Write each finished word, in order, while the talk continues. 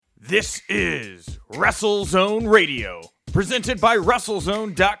This is WrestleZone Radio, presented by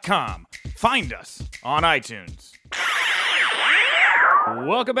WrestleZone.com. Find us on iTunes.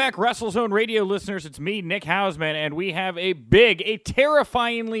 Welcome back, WrestleZone Radio listeners. It's me, Nick Hausman, and we have a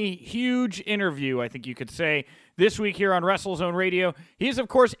terrifyingly huge interview, I think you could say, this week here on WrestleZone Radio. He is, of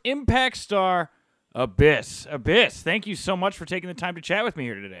course, Impact star Abyss. Abyss, thank you so much for taking the time to chat with me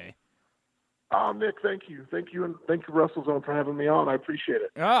here today. Nick, thank you, and thank you, WrestleZone, for having me on. I appreciate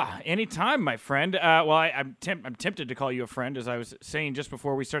it. Anytime, my friend. I'm tempted to call you a friend, as I was saying just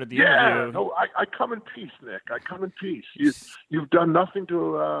before we started the interview. Yeah, no, I come in peace, Nick. I come in peace. You've done nothing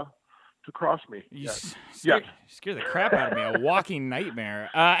to cross me. You scare the crap out of me. A walking nightmare.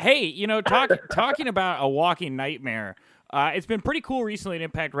 Hey, talking about a walking nightmare. It's been pretty cool recently in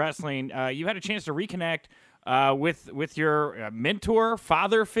Impact Wrestling. You had a chance to reconnect with your mentor,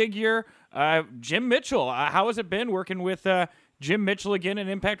 father figure, Jim Mitchell. How has it been working with Jim Mitchell again in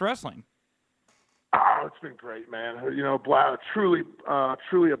Impact Wrestling? Oh, it's been great, man. Truly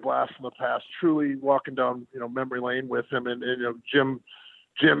a blast from the past. Truly walking down memory lane with him, and Jim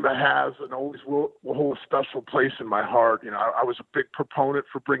has and always will hold a special place in my heart. I was a big proponent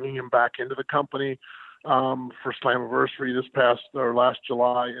for bringing him back into the company for Slammiversary last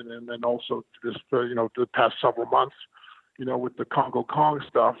July, and then also this the past several months, with the Congo Kong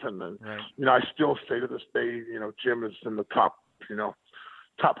stuff, and then right. I still say to this day, Jim is in the top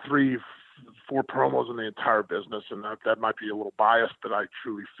 3-4 promos in the entire business, and that might be a little biased, but I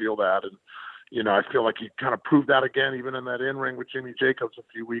truly feel that, and I feel like he kind of proved that again, even in that in-ring with Jimmy Jacobs a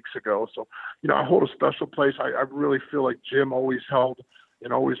few weeks ago. So, I hold a special place. I really feel like Jim always held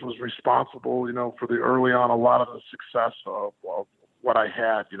and always was responsible, for the early on, a lot of the success of what I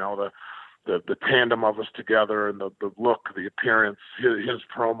had, the tandem of us together, and the look, the appearance, his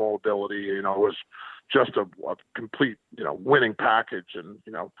promo ability, was just a complete, winning package. And,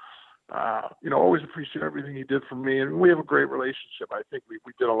 always appreciate everything he did for me. And we have a great relationship. I think we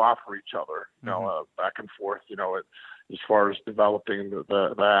did a lot for each other, back and forth, as far as developing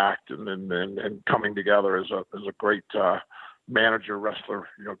the act and coming together as a great, manager wrestler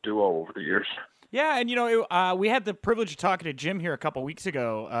duo over the years. Yeah, and we had the privilege of talking to Jim here a couple weeks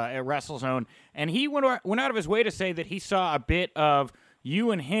ago at WrestleZone, and he went out of his way to say that he saw a bit of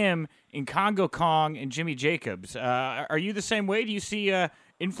you and him in Congo Kong and Jimmy Jacobs. Are you the same way? Do you see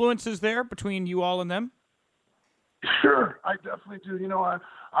influences there between you all and them? Sure, I definitely do.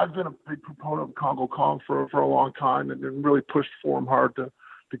 I've been a big proponent of Congo Kong for a long time, and really pushed for him hard to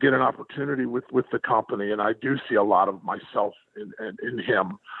get an opportunity with the company, and I do see a lot of myself in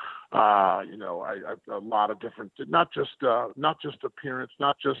him. A lot of different, not just appearance,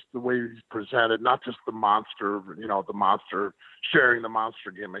 not just the way he's presented, not just the monster, the monster, sharing the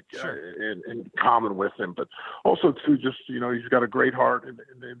monster gimmick in common with him, but also too, just he's got a great heart and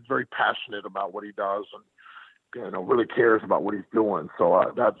very passionate about what he does, and really cares about what he's doing.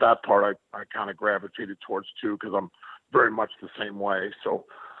 So that part I kind of gravitated towards too, because I'm very much the same way. So,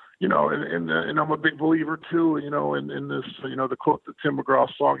 and I'm a big believer too, in this, the quote, the Tim McGraw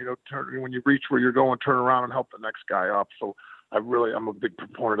song, when you reach where you're going, turn around and help the next guy up. So I'm a big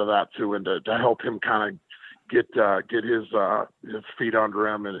proponent of that too. And to help him kind of get his feet under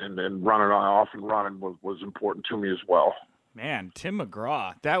him and running off and running was important to me as well. Man, Tim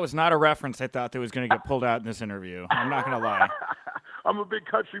McGraw. That was not a reference I thought that was going to get pulled out in this interview. I'm not going to lie. I'm a big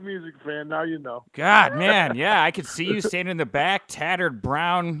country music fan. Now you know. God, man, yeah, I could see you standing in the back, tattered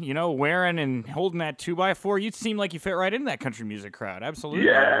brown, wearing and holding that 2x4. You'd seem like you fit right into that country music crowd. Absolutely.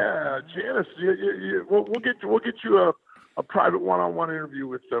 Yeah, Janice. We'll get you a private one-on-one interview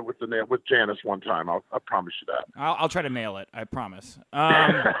with Janice one time. I promise you that. I'll try to nail it. I promise.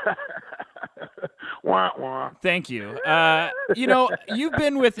 Wah, wah. Thank you. You've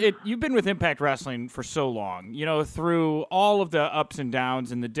been with Impact Wrestling for so long, through all of the ups and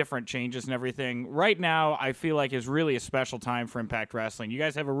downs and the different changes and everything. Right now, I feel like is really a special time for Impact Wrestling. You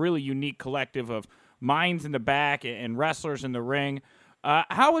guys have a really unique collective of minds in the back and wrestlers in the ring.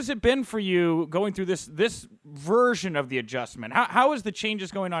 How has it been for you going through this version of the adjustment? How is the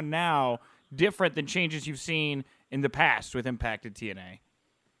changes going on now different than changes you've seen in the past with Impact and TNA?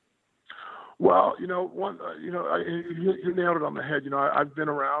 Well, you nailed it on the head. I've been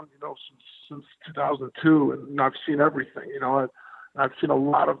around, since 2002, and I've seen everything. I've seen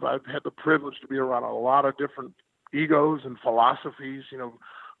I've had the privilege to be around a lot of different egos and philosophies.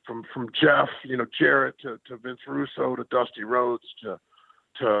 From Jeff, Jarrett to Vince Russo to Dusty Rhodes to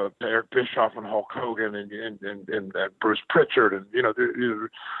Eric Bischoff and Hulk Hogan and Bruce Pritchard, and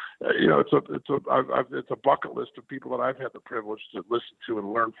it's a bucket list of people that I've had the privilege to listen to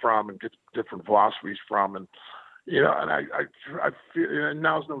and learn from and get different philosophies from, and you know, and I feel, and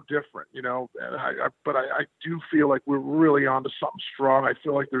now's no different, you know, and but I do feel like we're really onto something strong. I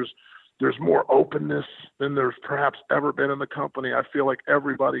feel like there's more openness than there's perhaps ever been in the company. I feel like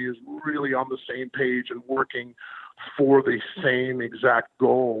everybody is really on the same page and working for the same exact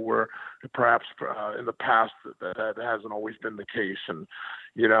goal, where perhaps in the past that hasn't always been the case. And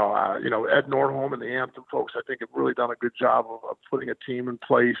you know, Ed Nordholm and the Anthem folks, I think, have really done a good job of putting a team in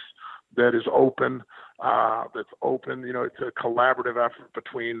place that is open. You know, it's a collaborative effort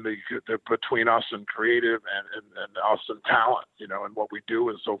between between us and creative and us and talent, you know, and what we do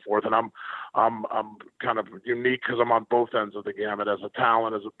and so forth. And I'm kind of unique because I'm on both ends of the gamut, as a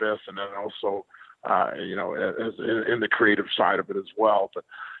talent, as a biz, and then also, you know, as in the creative side of it as well. But,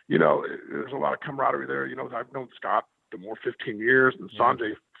 you know, there's a lot of camaraderie there. You know, I've known Scott more 15 years and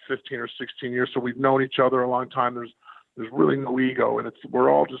Sanjay 15 or 16 years. So we've known each other a long time. There's really no ego, and we're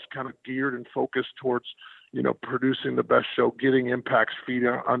all just kind of geared and focused towards, you know, producing the best show, getting Impact's feet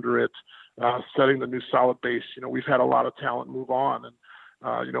under it, setting the new solid base. You know, we've had a lot of talent move on,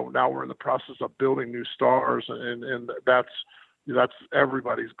 and you know, now we're in the process of building new stars, and that's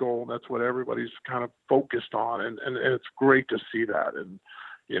everybody's goal. That's what everybody's kind of focused on, and it's great to see that. And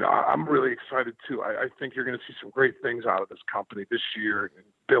you know, I'm really excited too. I think you're going to see some great things out of this company this year, and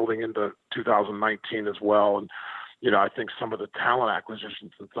building into 2019 as well. And you know, I think some of the talent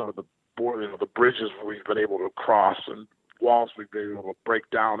acquisitions and some of the bridges we've been able to cross and walls we've been able to break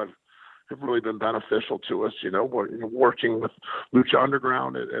down have really been beneficial to us. You know, working with Lucha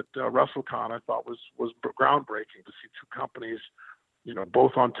Underground at WrestleCon, I thought was groundbreaking to see two companies, you know,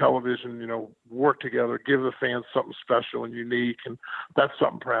 both on television, you know, work together, give the fans something special and unique. And that's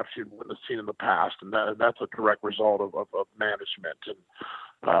something perhaps you wouldn't have seen in the past. And that's a direct result of management and,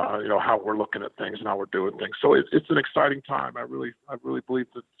 you know, how we're looking at things and how we're doing things. So it's an exciting time. I really believe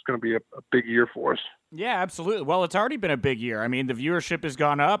that it's going to be a big year for us. Yeah, absolutely. Well, it's already been a big year. I mean, the viewership has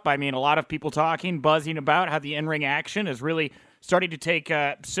gone up. I mean, a lot of people buzzing about how the in-ring action is really starting to take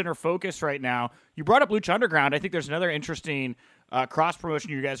center focus right now. You brought up Lucha Underground. I think there's another interesting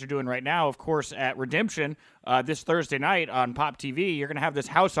cross-promotion you guys are doing right now, of course, at Redemption this Thursday night on Pop TV. You're going to have this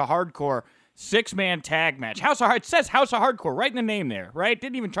House of Hardcore 6-man tag match. It says House of Hardcore right in the name there, right?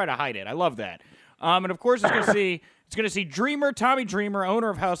 Didn't even try to hide it. I love that. And of course, it's going to see Dreamer, Tommy Dreamer, owner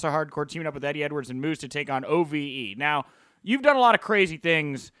of House of Hardcore, teaming up with Eddie Edwards and Moose to take on OVE. Now, you've done a lot of crazy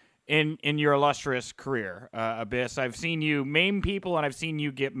things in your illustrious career, Abyss. I've seen you maim people, and I've seen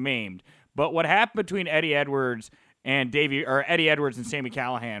you get maimed. But what happened between Eddie Edwards and Eddie Edwards and Sami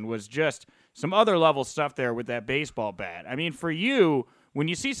Callihan was just some other level stuff there with that baseball bat. I mean, for you, when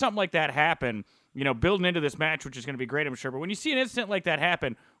you see something like that happen, you know, building into this match, which is going to be great, I'm sure, but when you see an incident like that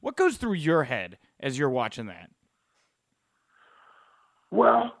happen, what goes through your head as you're watching that?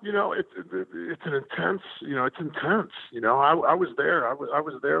 Well, you know, it's an intense. You know, it's intense. You know, I was there. I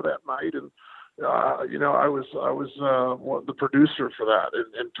was there that night, and you know, I was the producer for that,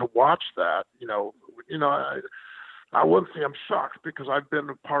 and to watch that, you know, I wouldn't say I'm shocked because I've been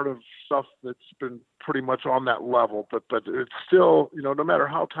a part of stuff that's been pretty much on that level, but it's still, you know, no matter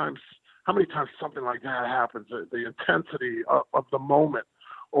how many times something like that happens, the intensity of the moment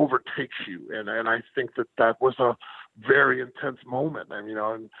overtakes you, and I think that was a very intense moment. And you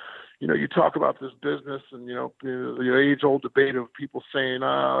know, you talk about this business, and you know, the age-old debate of people saying,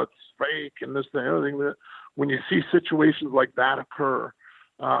 it's fake and this and everything. That when you see situations like that occur,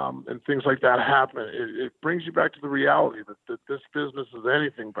 and things like that happen, it brings you back to the reality that this business is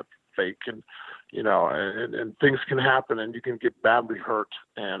anything but fake, and you know, and things can happen, and you can get badly hurt,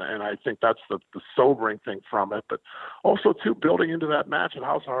 and I think that's the sobering thing from it. But also too, building into that match at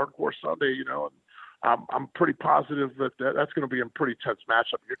House of Hardcore Sunday, you know, and I'm pretty positive that's going to be a pretty tense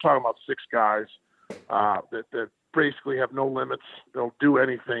matchup. You're talking about 6 guys that basically have no limits. They'll do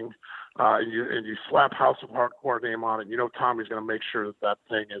anything. And you slap House of Hardcore name on it. You know Tommy's going to make sure that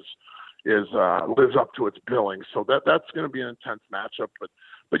thing lives up to its billing. So that's going to be an intense matchup.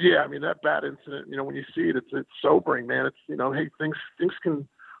 But yeah, I mean, that bad incident, you know, when you see it, it's sobering, man. It's, you know, hey,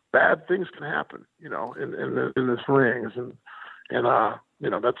 bad things can happen, you know, in this rings, and you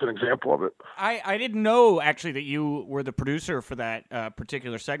know, that's an example of it. I didn't know actually that you were the producer for that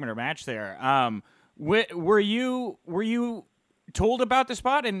particular segment or match there. Were you told about the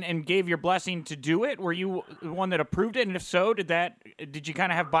spot and gave your blessing to do it? Were you the one that approved it? And if so, did you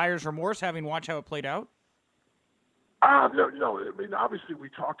kind of have buyer's remorse having watched how it played out? No, I mean, obviously we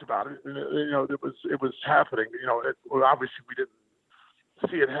talked about it, and, you know, it was happening. You know, obviously we didn't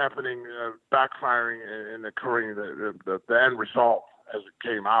see it happening, backfiring and occurring the end result as it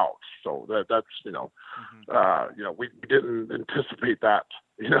came out. So that's, you know, you know, we didn't anticipate that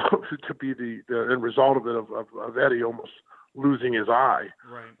to be the end result of it of Eddie almost losing his eye,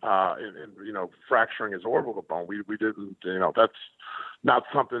 right, and fracturing his orbital bone. We didn't, that's not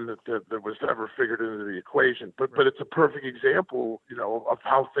something that was ever figured into the equation. But it's a perfect example, of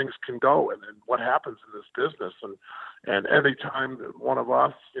how things can go and what happens in this business. And every time that one of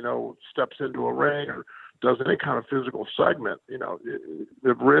us, steps into a ring or does any kind of physical segment,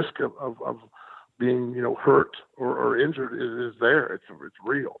 the risk of being, hurt or injured is there. It's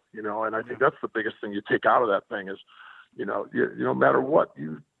real, and I think that's the biggest thing you take out of that thing is, no matter what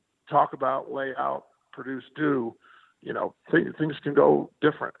you talk about, lay out, produce, do, things can go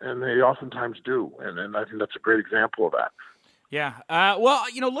different, and they oftentimes do. And I think that's a great example of that. Yeah. Well,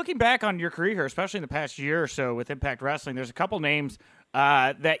 looking back on your career here, especially in the past year or so with Impact Wrestling, there's a couple names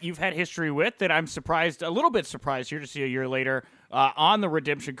that you've had history with that I'm a little bit surprised here to see a year later on the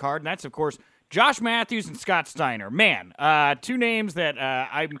redemption card. And that's, of course, Josh Matthews and Scott Steiner. Man, two names that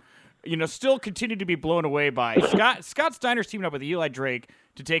I'm still continue to be blown away by. Scott Steiner's teaming up with Eli Drake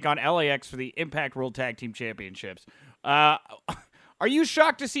to take on LAX for the Impact World Tag Team Championships. Are you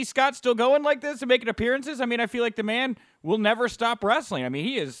shocked to see Scott still going like this and making appearances? I mean, I feel like the man will never stop wrestling. I mean,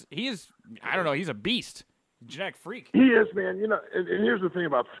 he is. I don't know. He's a beast, genetic freak. He is, man. And here's the thing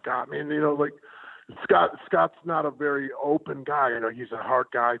about Scott, man. Scott's not a very open guy. He's a hard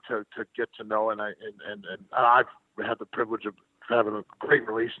guy to get to know, and I've had the privilege of having a great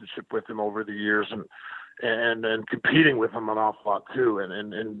relationship with him over the years, and competing with him an awful lot too.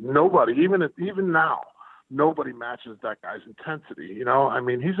 And nobody, even now, nobody matches that guy's intensity. I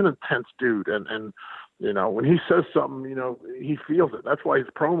mean, he's an intense dude, and when he says something, he feels it. That's why his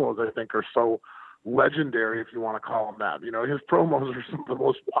promos, I think, are so legendary, if you want to call them that. His promos are some of the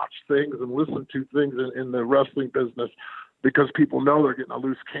most watched things and listened to things in the wrestling business, because people know they're getting a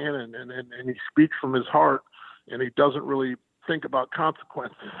loose cannon, and he speaks from his heart, and he doesn't really think about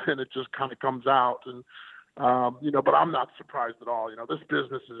consequences, and it just kind of comes out. And but I'm not surprised at all. This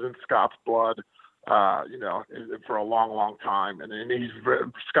business is in Scott's blood, for a long, long time, and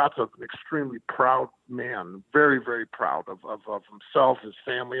Scott's an extremely proud man, very, very proud of himself, his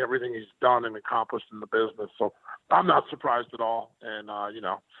family, everything he's done and accomplished in the business. So I'm not surprised at all. And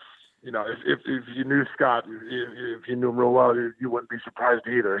if you knew Scott, if you knew him real well, you wouldn't be surprised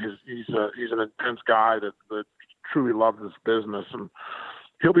either. He's an intense guy that truly loves this business, and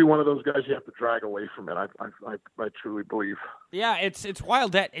he'll be one of those guys you have to drag away from it. I truly believe. Yeah, it's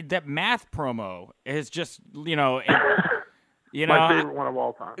wild that math promo is just my favorite one of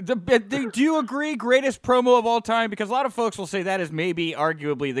all time. Do you agree, greatest promo of all time? Because a lot of folks will say that is maybe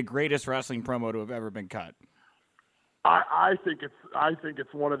arguably the greatest wrestling promo to have ever been cut. I think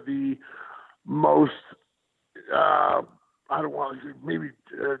it's one of the most I don't want to maybe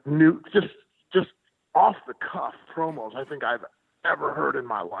new just off the cuff promos I think I've ever heard in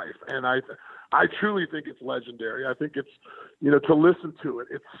my life, and I truly think it's legendary. I think it's to listen to it,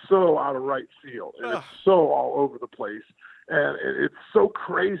 it's so out of right field, and it's so all over the place, and it's so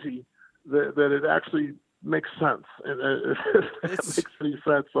crazy that it actually makes sense, and it makes any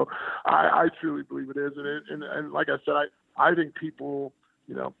sense. So I truly believe it is, and like I said, I think people,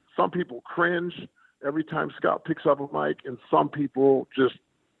 some people cringe every time Scott picks up a mic, and some people just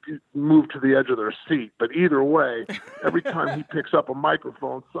move to the edge of their seat. But either way, every time he picks up a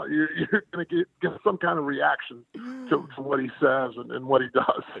microphone, so you're going to get some kind of reaction to what he says and what he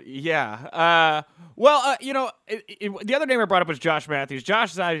does. Yeah. The other name I brought up was Josh Matthews.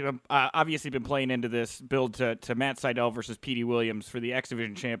 Josh has obviously been playing into this build to Matt Sydal versus Petey Williams for the X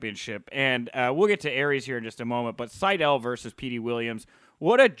Division Championship. And we'll get to Aries here in just a moment, but Sydal versus Petey Williams,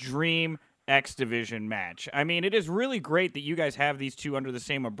 what a dream X Division match. I mean, it is really great that you guys have these two under the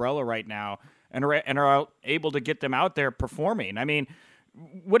same umbrella right now and are able to get them out there performing. I mean,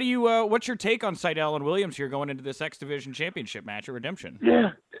 what's your take on Sydal and Williams here going into this X Division Championship match at Redemption?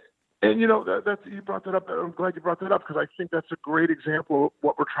 Yeah. And that's you brought that up. I'm glad you brought that up, because I think that's a great example of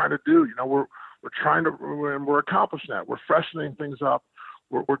what we're trying to do. We're trying to, and we're accomplishing that. We're freshening things up.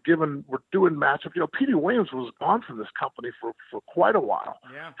 We're doing matchups. Petey Williams was gone from this company for quite a while.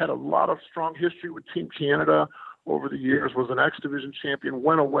 Yeah. Had a lot of strong history with Team Canada over the years, was an X Division champion,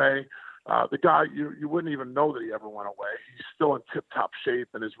 went away. The guy, you wouldn't even know that he ever went away. He's still in tip-top shape,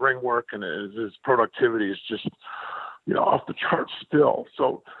 and his ring work and his productivity is just, off the charts still.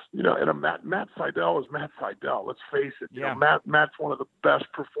 So, and Matt Sydal is Matt Sydal. Let's face it. Yeah. Matt's one of the best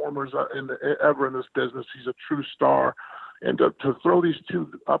performers ever in this business. He's a true star. And to throw these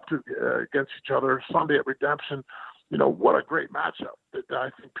two up against each other Sunday at Redemption, what a great matchup that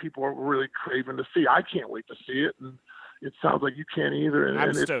I think people are really craving to see. I can't wait to see it, and it sounds like you can't either.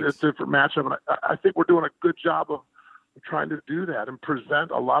 And it's a different matchup. And I think we're doing a good job of trying to do that and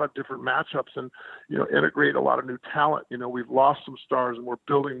present a lot of different matchups and, integrate a lot of new talent. We've lost some stars and we're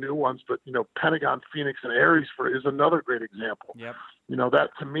building new ones, but, Pentagon, Phoenix, and Aries is another great example. Yep. That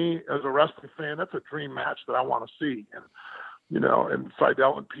to me, as a wrestling fan, that's a dream match that I want to see. And, and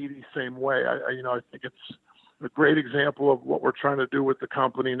Seidel and Petey, same way. I think it's a great example of what we're trying to do with the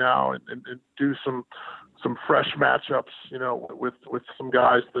company now and do some fresh matchups, with some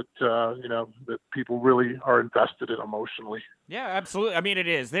guys that, that people really are invested in emotionally. Yeah, absolutely. I mean, it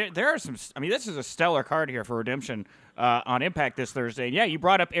is. There are some, this is a stellar card here for Redemption on Impact this Thursday. And yeah, you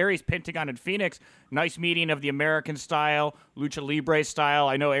brought up Aries, Pentagon, and Phoenix. Nice meeting of the American style, Lucha Libre style.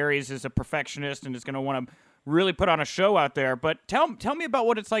 I know Aries is a perfectionist and is going to want to really put on a show out there. But tell me about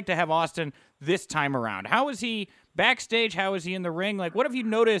what it's like to have Austin this time around. How is he backstage? How is he in the ring? Like, what have you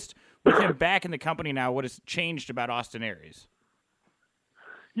noticed with him back in the company now? What has changed about Austin Aries?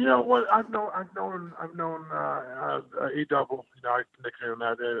 What I've known A-Double, I nicknamed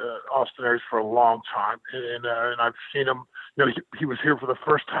that Austin Aries for a long time, and I've seen him. He was here for the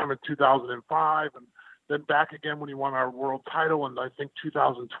first time in 2005, and then back again when he won our world title in I think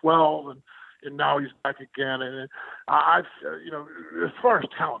 2012, and now he's back again. And I've, as far as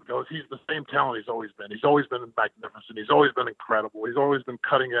talent goes, he's the same talent he's always been. He's always been magnificent. He's always been incredible. He's always been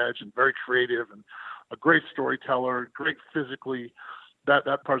cutting edge and very creative and a great storyteller, great physically. That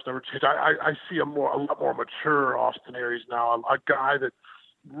part's never changed. I see a lot more mature Austin Aries now, a guy that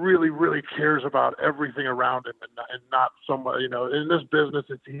really, really cares about everything around him and not somebody, in this business,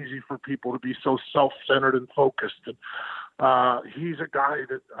 it's easy for people to be so self-centered and focused. And he's a guy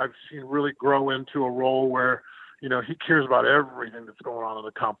that I've seen really grow into a role where, he cares about everything that's going on in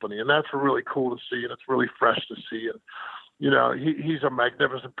the company. And that's really cool to see. And it's really fresh to see. And, he's a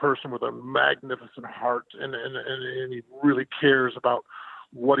magnificent person with a magnificent heart and he really cares about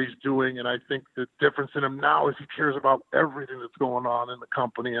what he's doing. And I think the difference in him now is he cares about everything that's going on in the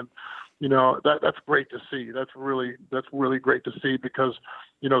company. And, that's great to see. That's really great to see because,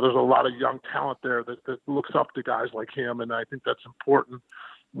 there's a lot of young talent there that looks up to guys like him. And I think that's important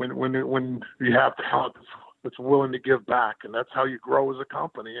when you have talent that's willing to give back, and that's how you grow as a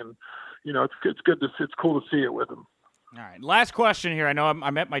company. And, it's cool to see it with him. All right. Last question here. I know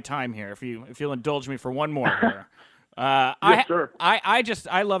I'm at my time here. If you'll indulge me for one more here. Yes, sir.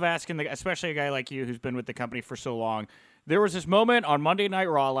 I love asking, especially a guy like you who's been with the company for so long. There was this moment on Monday Night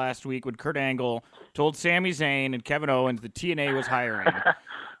Raw last week when Kurt Angle told Sami Zayn and Kevin Owens that TNA was hiring.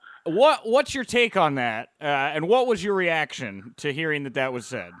 What's your take on that? And what was your reaction to hearing that was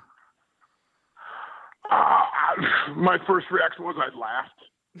said? My first reaction was I laughed.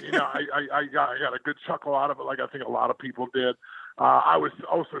 I got a good chuckle out of it, like I think a lot of people did. I was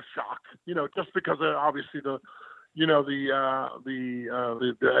also shocked, just because obviously the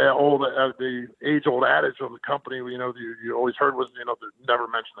age-old adage of the company, you always heard was, never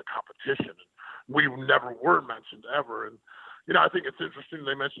mention the competition. And we never were mentioned ever. And, I think it's interesting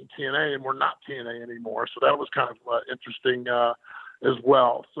they mentioned TNA and we're not TNA anymore. So that was kind of interesting as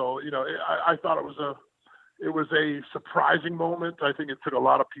well. So, I thought it was a surprising moment. I think it took a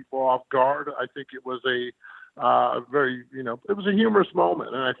lot of people off guard. I think it was a very, it was a humorous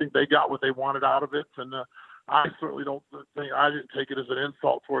moment, and I think they got what they wanted out of it. And I certainly I didn't take it as an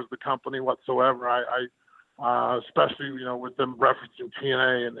insult towards the company whatsoever. I especially, with them referencing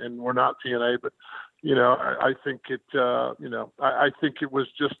TNA and we're not TNA, but, I think it, I think it was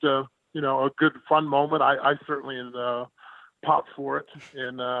just a good fun moment. I certainly popped for it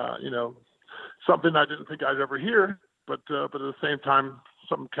and, something I didn't think I'd ever hear, but at the same time,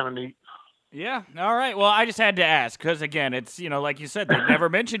 something kind of neat. Yeah. All right. Well, I just had to ask because, again, it's, like you said, they never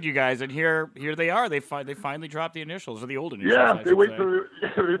mentioned you guys, and here they are. They finally dropped the initials, or the old initials.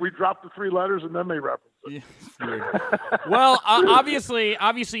 Yeah, we dropped the three letters, and then they referenced it. Yeah, well, obviously,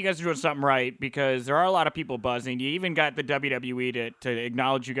 you guys are doing something right because there are a lot of people buzzing. You even got the WWE to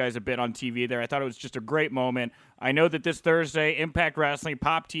acknowledge you guys a bit on TV there. I thought it was just a great moment. I know that this Thursday, Impact Wrestling,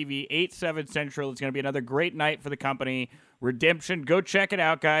 Pop TV, 8/7 Central, it's going to be another great night for the company. Redemption. Go check it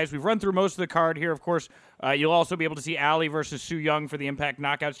out, guys. We've run through most of the card here. Of course, you'll also be able to see Ali versus Su Yung for the Impact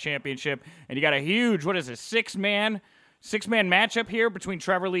Knockouts Championship. And you got a huge, six-man matchup here between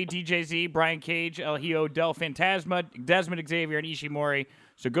Trevor Lee, DJZ, Brian Cage, El Hijo del Fantasma, Desmond Xavier, and Ishimori.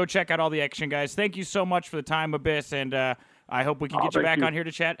 So go check out all the action, guys. Thank you so much for the time, Abyss, and I hope we can get you back on here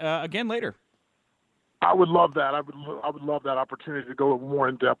to chat again later. I would love that. I would love that opportunity to go more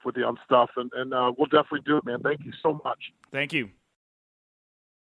in depth with you on stuff, and we'll definitely do it, man. Thank you so much. Thank you.